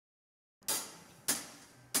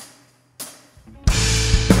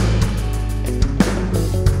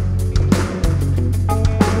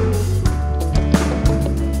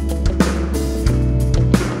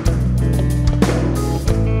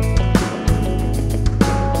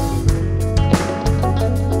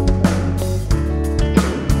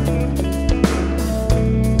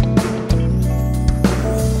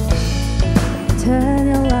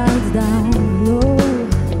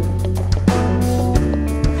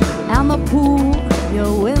the pool,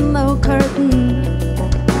 your window curtain.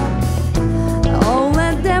 Oh,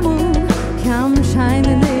 let the moon come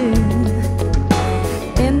shining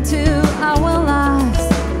into our lives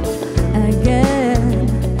again,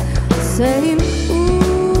 saying,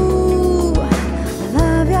 ooh, I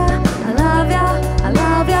love ya, I love ya, I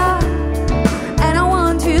love ya, and I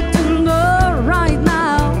want you to know right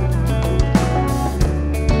now.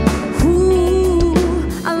 Ooh,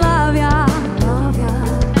 I love ya,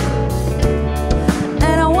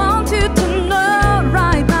 and I want you to know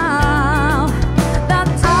right now that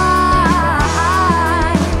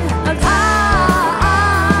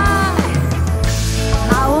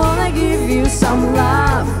I wanna give you some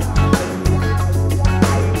love.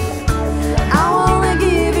 I wanna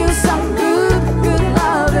give you some good, good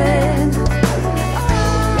loving.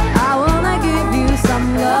 I wanna give you some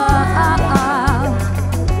love.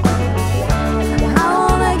 I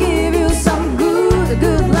wanna give you some good,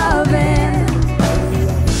 good loving.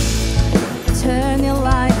 Turn your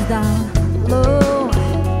lights down low.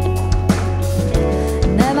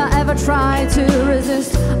 Never ever try to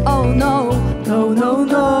resist. Oh no, no, no,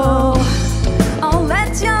 no. Oh,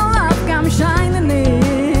 let your love come shining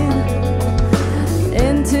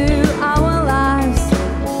into our lives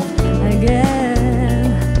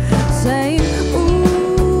again, saying,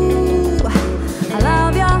 ooh, I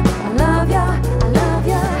love ya, I love ya, I love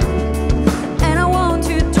ya, and I want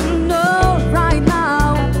you to know right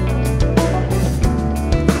now.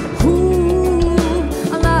 Ooh,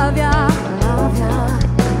 I love ya,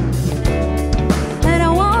 and I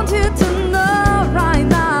want you to know right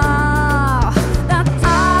now that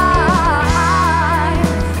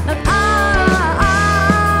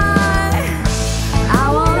I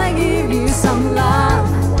wanna give you some love.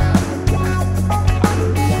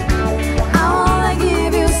 I wanna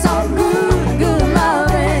give you some good, good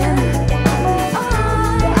loving.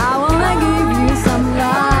 I wanna give you some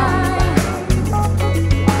love.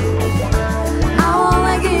 I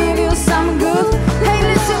wanna give you some good. Hey,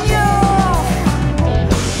 listen, yo.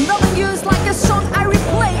 Loving you is like a song I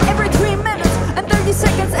replay every 3 minutes and 30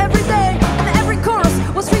 seconds every day. And every chorus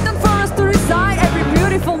was written for us to reside. Every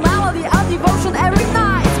beautiful melody of devotion every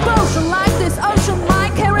night. Explosion like this ocean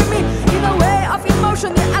might carry me in a way of emotion.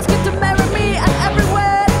 You ask you to marry me, and every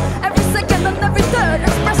word, every second and every third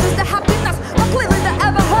expresses the happiness more clearly than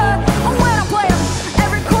ever heard. And when I play 'em,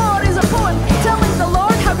 every chord is a poem telling the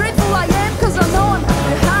Lord how grateful I am, 'cause I know Him.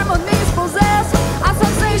 The harmonies possess a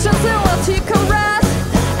sensation till what you caress.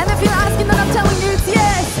 And if you're asking, then I'm telling you it's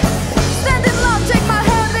yes. Stand in love, take my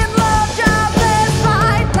hand in love, just this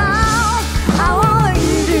right now. I wanna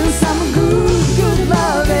give you some good, good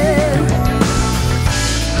loving.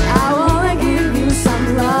 I wanna give you some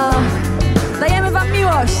love. Dajemy wam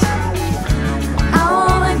miłość. I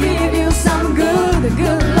wanna give you some good,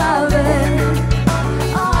 good loving.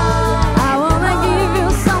 I wanna give you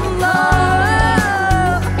some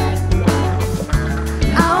love.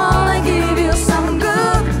 I wanna give you some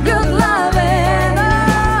good, good loving.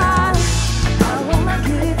 I wanna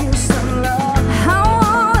give you some love. I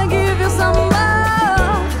wanna give you some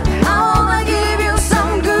love. I wanna give you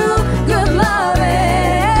some good, good loving.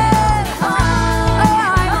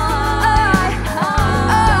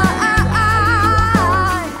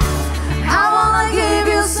 I wanna give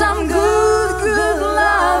you some good, good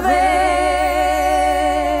loving.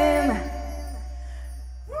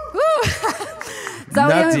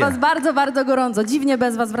 Całujemy Nadia. was bardzo, bardzo gorąco. Dziwnie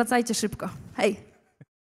bez was, wracajcie szybko. Hej.